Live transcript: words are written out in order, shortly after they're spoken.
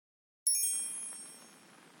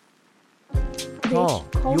Call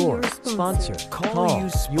your sponsor. Call you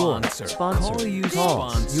sponsor. Call you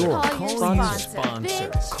sponsor. Call you sponsor.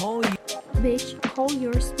 Call you. Bitch, call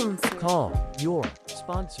your sponsor. Call your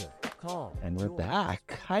sponsor. Call. And we're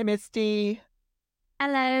back. Hi, Misty.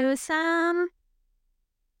 Hello, Sam.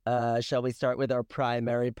 Shall we start with our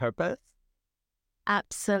primary purpose?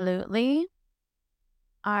 Absolutely.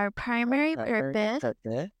 Our primary purpose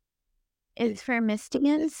is for Misty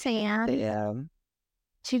and Sam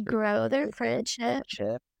to grow their friendship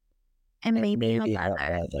and maybe help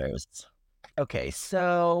others. Okay,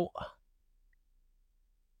 so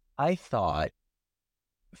I thought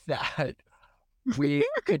that we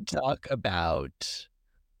could talk about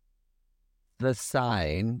the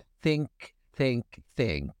sign think.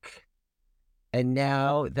 And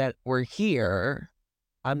now that we're here,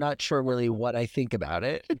 I'm not sure really what I think about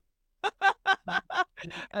it.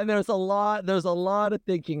 And there's a lot of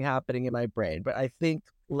thinking happening in my brain, but I think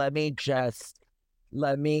let me just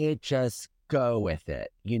go with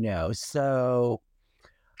it, So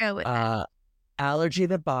Go with it. Allergy of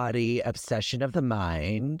the body, obsession of the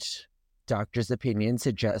mind. Doctor's opinion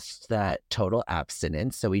suggests that total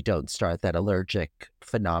abstinence, so we don't start that allergic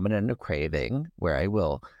phenomenon of craving, where I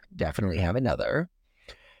will definitely have another.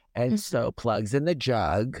 And so plugs in the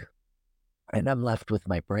jug, and I'm left with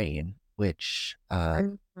my brain, which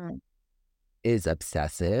is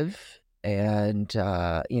obsessive. And,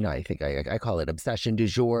 I think I call it obsession du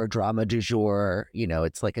jour, drama du jour.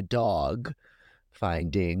 It's like a dog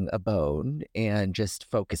finding a bone and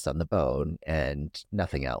just focus on the bone and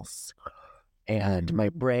nothing else. And my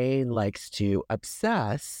brain likes to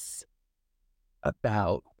obsess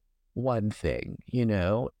about one thing,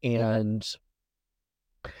 and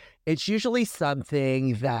it's usually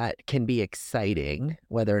something that can be exciting,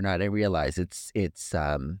 whether or not I realize it's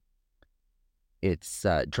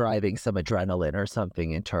driving some adrenaline or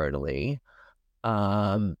something internally.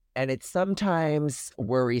 And it's sometimes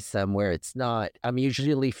worrisome where it's not. I'm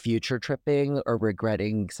usually future tripping or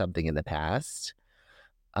regretting something in the past,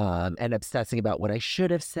 and obsessing about what I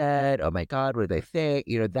should have said. Oh my God, what do they think?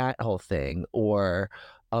 That whole thing. Or,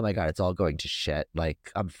 oh my God, it's all going to shit.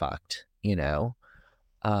 Like, I'm fucked,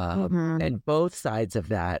 And both sides of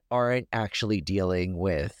that aren't actually dealing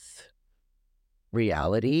with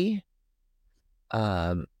reality,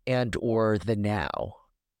 and or the now.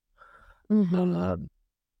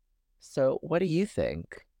 So what do you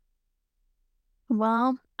think?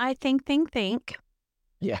 Well, I think.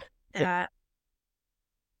 Yeah. That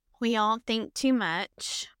we all think too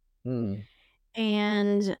much.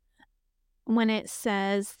 And when it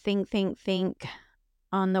says think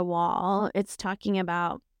on the wall, it's talking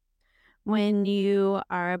about when you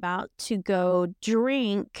are about to go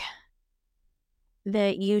drink,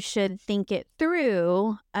 that you should think it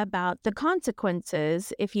through about the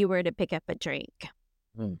consequences if you were to pick up a drink.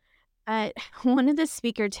 But one of the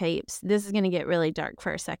speaker tapes, this is going to get really dark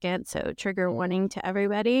for a second, so trigger warning to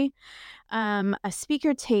everybody. A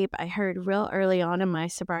speaker tape I heard real early on in my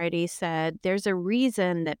sobriety said there's a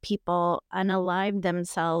reason that people unalive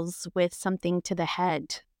themselves with something to the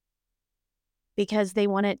head, because they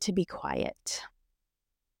want it to be quiet.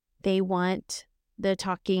 They want the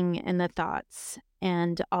talking and the thoughts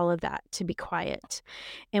and all of that to be quiet.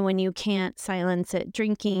 And when you can't silence it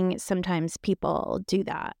drinking, sometimes people do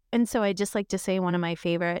that. And so I just like to say one of my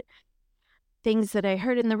favorite things that I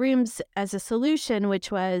heard in the rooms as a solution,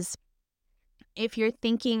 which was, if you're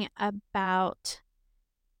thinking about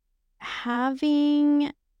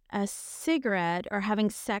having a cigarette or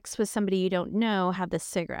having sex with somebody you don't know, have the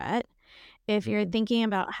cigarette. If you're thinking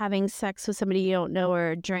about having sex with somebody you don't know or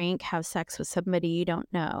a drink, have sex with somebody you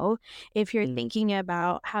don't know. If you're thinking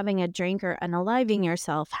about having a drink or unaliving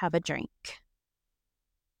yourself, have a drink.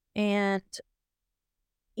 And,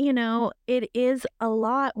 it is a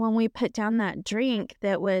lot when we put down that drink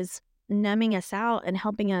that was numbing us out and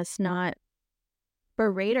helping us not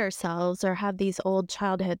berate ourselves or have these old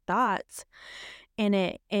childhood thoughts. And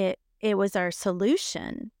it was our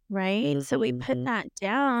solution. Right? So we put that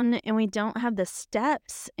down and we don't have the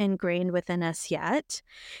steps ingrained within us yet.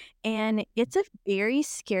 And it's a very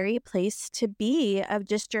scary place to be, of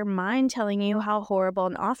just your mind telling you how horrible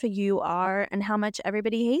and awful you are and how much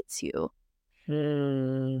everybody hates you.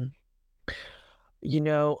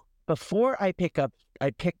 Before I picked up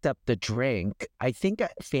the drink, I think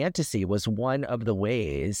fantasy was one of the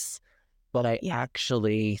ways that I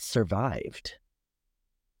actually survived.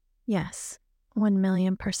 Yes.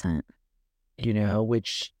 1,000,000%.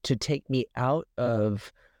 Which to take me out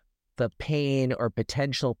of the pain or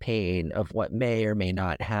potential pain of what may or may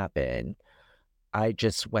not happen, I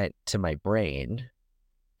just went to my brain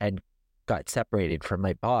and got separated from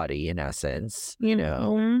my body, in essence, you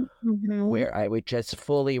know, where I would just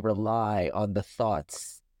fully rely on the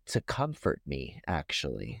thoughts to comfort me,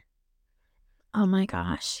 actually. Oh my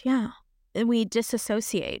gosh. Yeah. We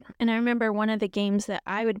disassociate. And I remember one of the games that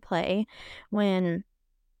I would play when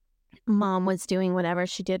mom was doing whatever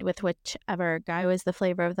she did with whichever guy was the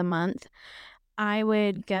flavor of the month. I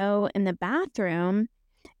would go in the bathroom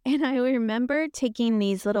and I remember taking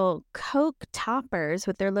these little Coke toppers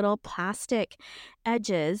with their little plastic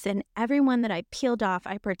edges, and everyone that I peeled off,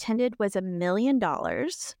 I pretended was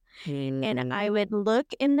 $1,000,000. And I would look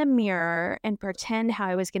in the mirror and pretend how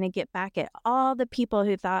I was going to get back at all the people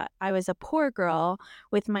who thought I was a poor girl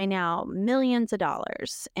with my now millions of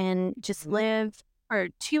dollars, and just live for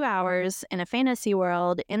 2 hours in a fantasy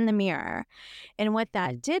world in the mirror. And what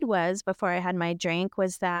that did was, before I had my drink,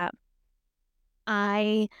 was that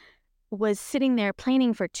I was sitting there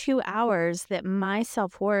planning for 2 hours that my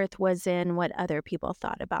self-worth was in what other people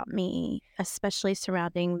thought about me, especially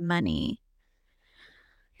surrounding money.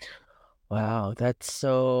 Wow, that's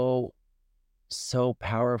so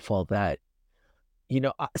powerful that, you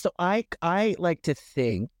know, so I like to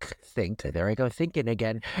think, there I go thinking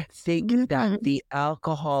again, think that the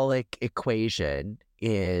alcoholic equation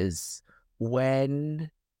is when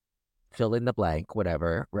fill in the blank,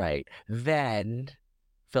 whatever, right? Then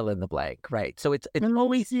fill in the blank, right? So it's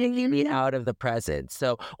always taking me out of the present.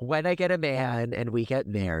 So when I get a man and we get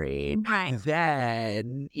married, Right.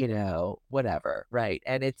 then, you know, whatever, right?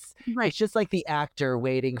 And it's Right. just like the actor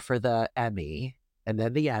waiting for the Emmy, and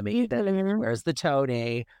then the Emmy, then where's the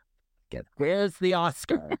Tony? Where's the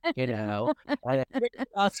Oscar? You know, and where's the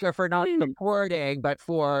Oscar for not supporting, but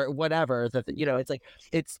for whatever. You know, it's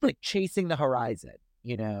like chasing the horizon.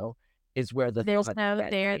 You know, is where the There's thought no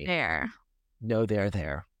gets there me. there. No there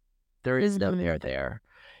there. There is no there there.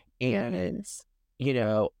 And you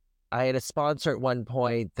know, I had a sponsor at one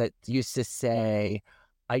point that used to say,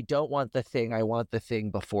 "I don't want the thing. I want the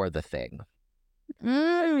thing before the thing.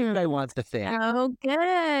 I want the thing." Oh,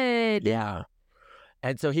 good. Yeah.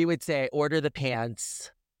 And so he would say, order the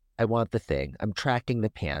pants. I want the thing. I'm tracking the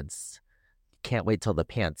pants. Can't wait till the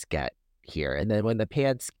pants get here. And then when the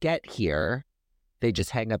pants get here, they just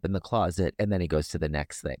hang up in the closet, and then he goes to the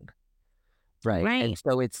next thing. Right. Right. And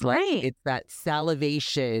so it's like, Right. it's that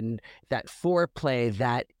salivation, that foreplay,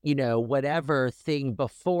 that, you know, whatever thing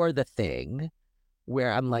before the thing,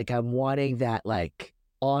 where I'm like, I'm wanting that, like,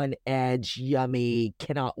 on edge, yummy,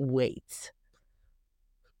 cannot wait.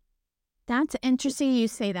 That's interesting you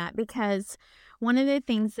say that, because one of the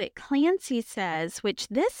things that Clancy says, which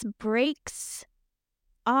this breaks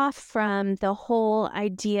off from the whole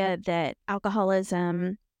idea that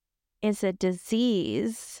alcoholism is a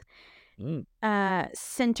disease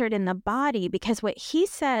centered in the body, because what he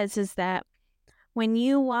says is that when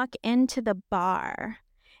you walk into the bar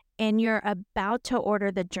and you're about to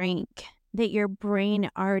order the drink, that your brain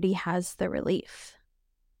already has the relief,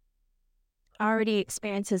 already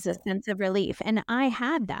experiences a sense of relief. And I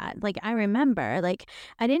had that. Like, I remember, like,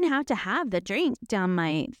 I didn't have to have the drink down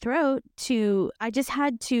my throat I just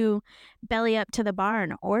had to belly up to the bar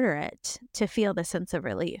and order it to feel the sense of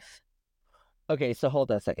relief. Okay, so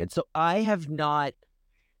hold on a second. So I have not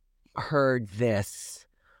heard this.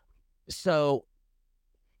 So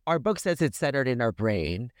our book says it's centered in our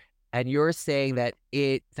brain, and you're saying that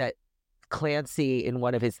that Clancy in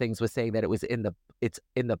one of his things was saying that it's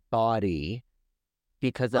in the body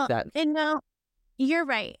because of that. And no, you're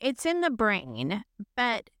right. It's in the brain,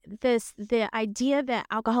 but the idea that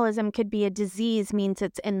alcoholism could be a disease means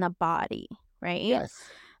it's in the body, right? Yes.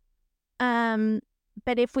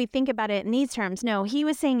 But if we think about it in these terms, no, he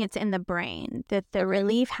was saying it's in the brain, that the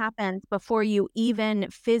relief happens before you even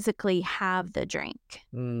physically have the drink.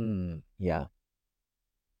 Yeah.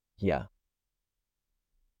 Yeah.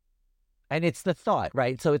 And it's the thought,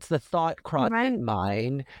 right? So it's the thought crossing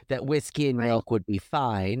mind that whiskey and milk would be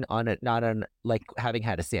fine not on like having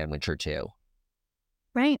had a sandwich or two.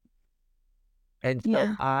 Right. And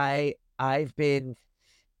so I've been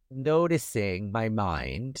noticing my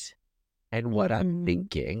mind and what I'm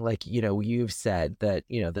thinking. Like, you know, you've said that,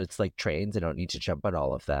 you know, there's like trains. I don't need to jump on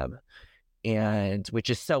all of them. And which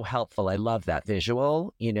is so helpful. I love that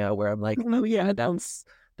visual, you know, where I'm like, oh yeah, that's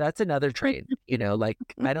another train, you know, like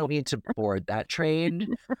I don't need to board that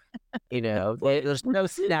train, you know, there's no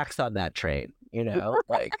snacks on that train, you know,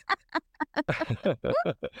 like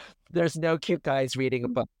there's no cute guys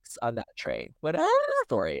reading books on that train, whatever the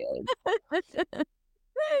story is.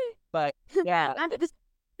 But yeah,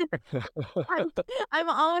 I'm, I'm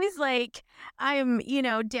always like,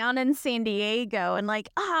 down in San Diego and like,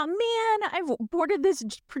 oh man, I've boarded this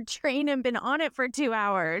train and been on it for 2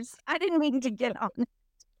 hours. I didn't mean to get on it.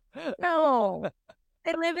 No,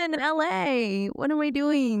 I live in LA. What am I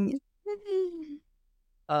doing?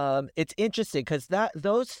 It's interesting because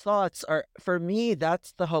those thoughts are, for me,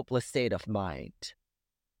 that's the hopeless state of mind.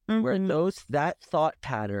 Where that thought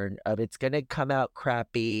pattern of it's gonna come out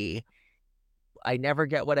crappy, I never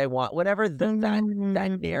get what I want, whatever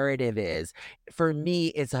that narrative is, for me,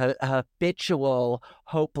 is a habitual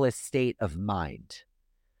hopeless state of mind.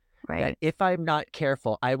 That Right. if I'm not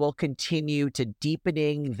careful, I will continue to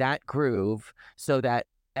deepening that groove so that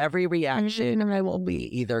every reaction I will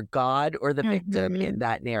be either God or the victim in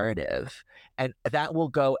that narrative. And that will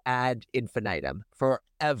go ad infinitum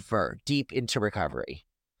forever deep into recovery.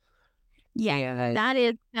 Yeah, And that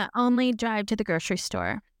is the only drive to the grocery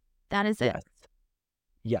store. That is it. yes.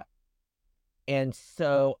 Yeah. And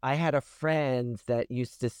so I had a friend that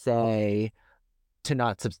used to say to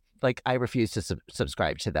not I refuse to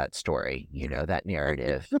subscribe to that story, that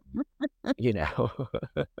narrative,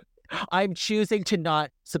 I'm choosing to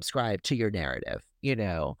not subscribe to your narrative,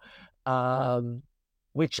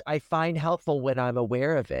 which I find helpful when I'm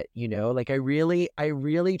aware of it, like I really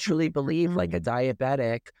truly believe like a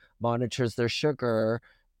diabetic monitors their sugar.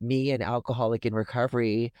 Me, an alcoholic in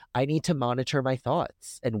recovery, I need to monitor my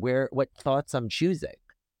thoughts and what thoughts I'm choosing.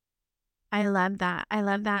 I love that. I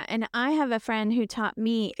love that. And I have a friend who taught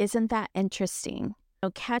me, isn't that interesting?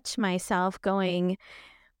 Catch myself going,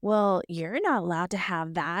 well, you're not allowed to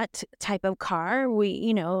have that type of car.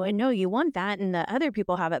 I know you want that and the other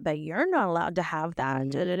people have it, but you're not allowed to have that.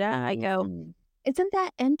 Da, da, da. I go, isn't that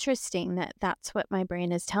interesting that that's what my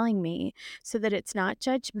brain is telling me, so that it's not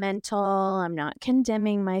judgmental. I'm not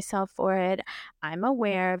condemning myself for it. I'm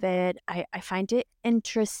aware of it. I find it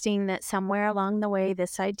interesting that somewhere along the way,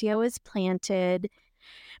 this idea was planted.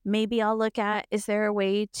 Maybe I'll look at, is there a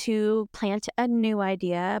way to plant a new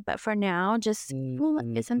idea? But for now, just, well,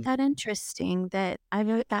 isn't that interesting that I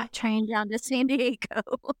wrote that train down to San Diego?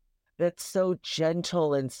 That's so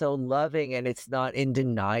gentle and so loving, and it's not in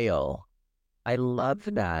denial. I love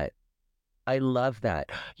that. I love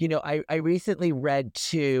that. I recently read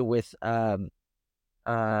too with a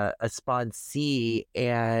sponsee,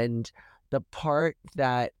 and the part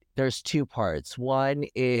that there's two parts. One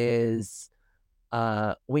is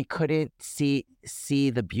we couldn't see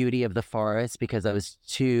the beauty of the forest because I was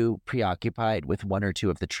too preoccupied with one or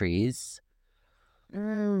two of the trees.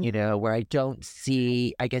 Where I don't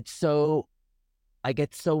see, I get so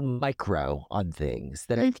micro on things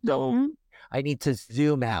that I need to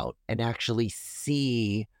zoom out and actually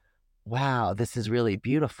see, wow, this is really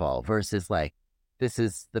beautiful, versus like, this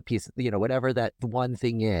is the piece, whatever that one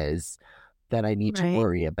thing is that I need to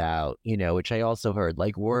worry about, which I also heard,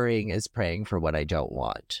 like, worrying is praying for what I don't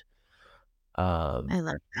want. I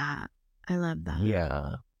love that. I love that.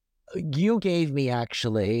 Yeah. You gave me,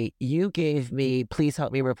 please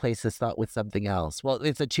help me replace this thought with something else. Well,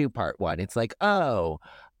 it's a two-part one. It's like, oh,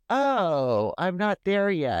 I'm not there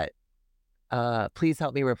yet. Please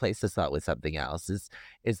help me replace this thought with something else is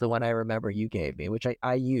the one I remember you gave me, which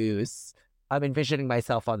I use. I'm envisioning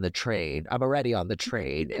myself on the train. I'm already on the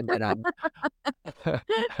train, and then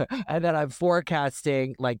I'm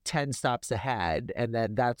forecasting like 10 stops ahead, and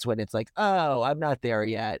then that's when it's like, oh, I'm not there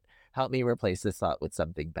yet. Help me replace this thought with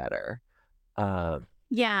something better.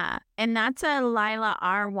 Yeah, and that's a Lila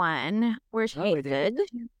R1 where she did.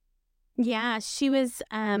 Yeah, she was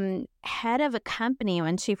head of a company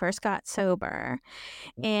when she first got sober,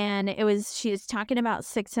 and she was talking about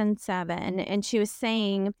 6 and 7, and she was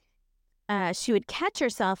saying she would catch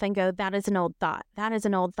herself and go, that is an old thought. That is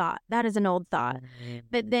an old thought. That is an old thought.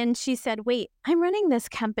 But then she said, wait, I'm running this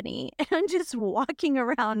company and I'm just walking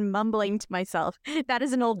around mumbling to myself, that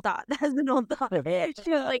is an old thought. That is an old thought. She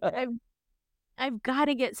was like, I've got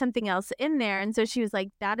to get something else in there. And so she was like,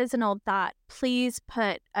 that is an old thought. Please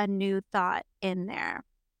put a new thought in there.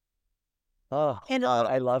 Oh, and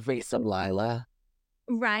I love me some Lila.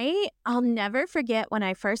 Right? I'll never forget when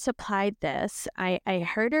I first applied this. I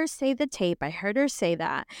heard her say the tape. I heard her say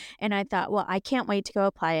that. And I thought, well, I can't wait to go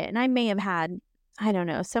apply it. And I may have had, I don't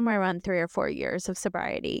know, somewhere around 3 or 4 years of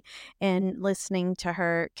sobriety and listening to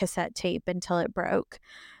her cassette tape until it broke.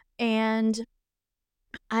 And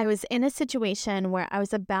I was in a situation where I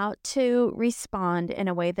was about to respond in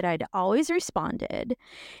a way that I'd always responded.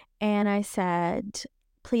 And I said,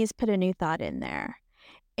 please put a new thought in there.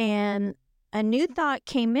 And a new thought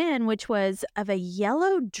came in, which was of a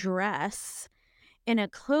yellow dress in a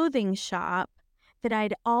clothing shop that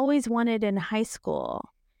I'd always wanted in high school.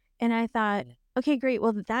 And I thought, okay, great.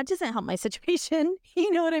 Well, that doesn't help my situation.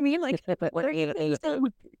 You know what I mean? Like, some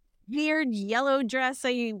weird yellow dress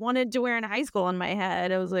I wanted to wear in high school in my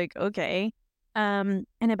head. I was like, okay. And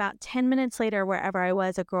about 10 minutes later, wherever I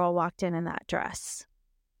was, a girl walked in that dress.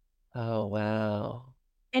 Oh, wow.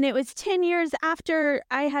 And it was 10 years after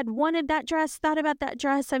I had wanted that dress, thought about that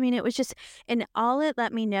dress. I mean, it was just, and all it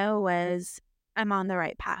let me know was I'm on the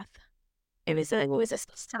right path. It was a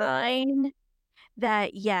sign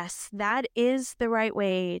that, yes, that is the right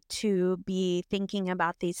way to be thinking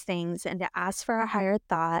about these things and to ask for a higher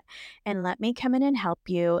thought and let me come in and help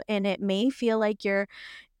you. And it may feel like your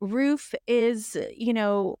roof is,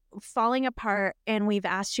 falling apart and we've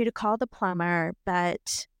asked you to call the plumber,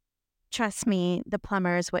 but trust me, the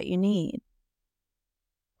plumber is what you need.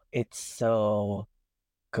 It's so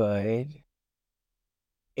good.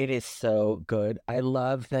 It is so good. I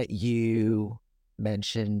love that you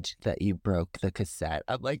mentioned that you broke the cassette.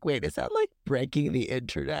 I'm like, wait, is that like breaking the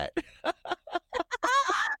internet?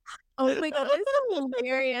 Oh my God, that's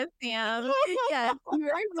hilarious, Sam. Yes,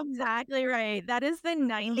 you're exactly right. That is the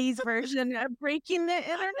 90s version of breaking the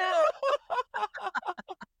internet.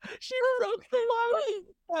 She broke the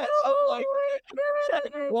line of like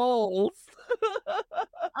 10 walls.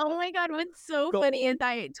 Oh my God, what's so funny is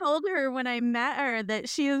I told her when I met her that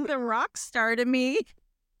she is the rock star to me.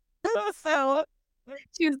 So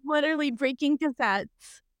she was literally breaking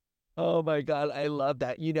cassettes. Oh my God, I love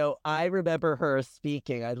that. I remember her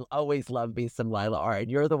speaking. I always loved me some Lila R. And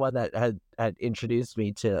you're the one that had introduced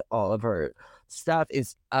me to all of her stuff.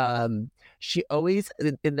 She always,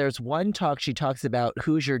 and there's one talk she talks about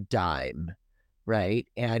who's your dime, right?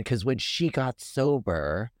 And because when she got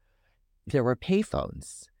sober, there were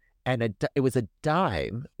payphones. And it was a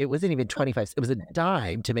dime. It wasn't even 25. It was a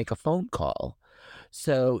dime to make a phone call.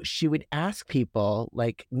 So she would ask people,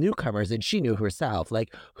 like newcomers, and she knew herself,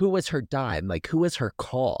 like, who was her dime? Like, who was her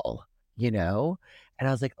call? And I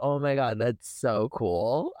was like, oh my God, that's so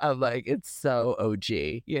cool. I'm like, it's so OG,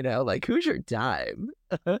 like, who's your dime?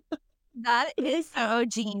 That is so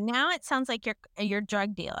OG. Now it sounds like your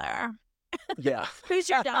drug dealer. Yeah. Who's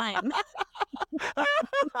your dime?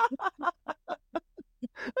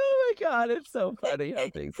 Oh my God, it's so funny how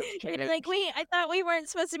things have changed. You're like, wait, I thought we weren't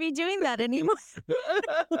supposed to be doing that anymore.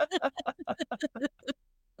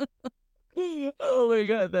 Oh my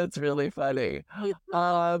God, that's really funny.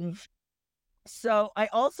 So I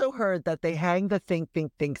also heard that they hang the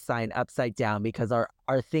think sign upside down because our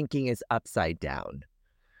thinking is upside down.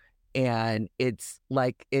 And it's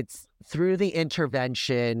through the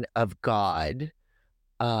intervention of God.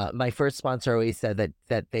 My first sponsor always said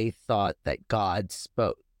that they thought that God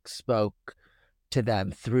spoke to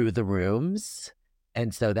them through the rooms.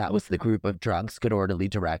 And so that was the group of drunks, Good Orderly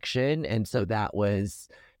Direction. And so that was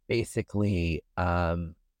basically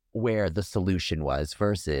where the solution was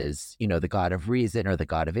versus, the God of reason or the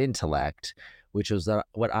God of intellect, which was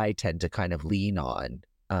what I tend to kind of lean on.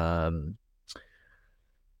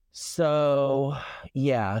 So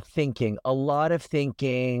yeah, a lot of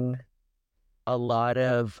thinking, a lot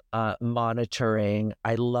of monitoring.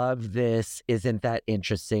 I love this. Isn't that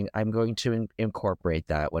interesting? I'm going to incorporate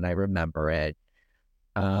that when I remember it.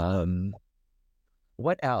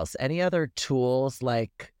 What else? Any other tools?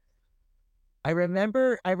 Like, I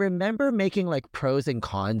remember making like pros and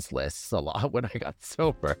cons lists a lot when I got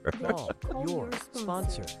sober. Call your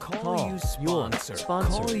sponsor. Call you sponsor.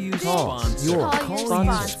 Sponsor. Call you Call sponsor. your Call you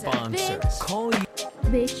sponsor. sponsor. Call you.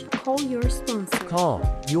 Bitch, call your sponsor.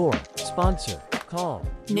 Call your sponsor. Call.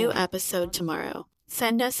 New episode tomorrow.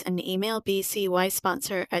 Send us an email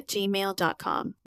bcysponsor@gmail.com.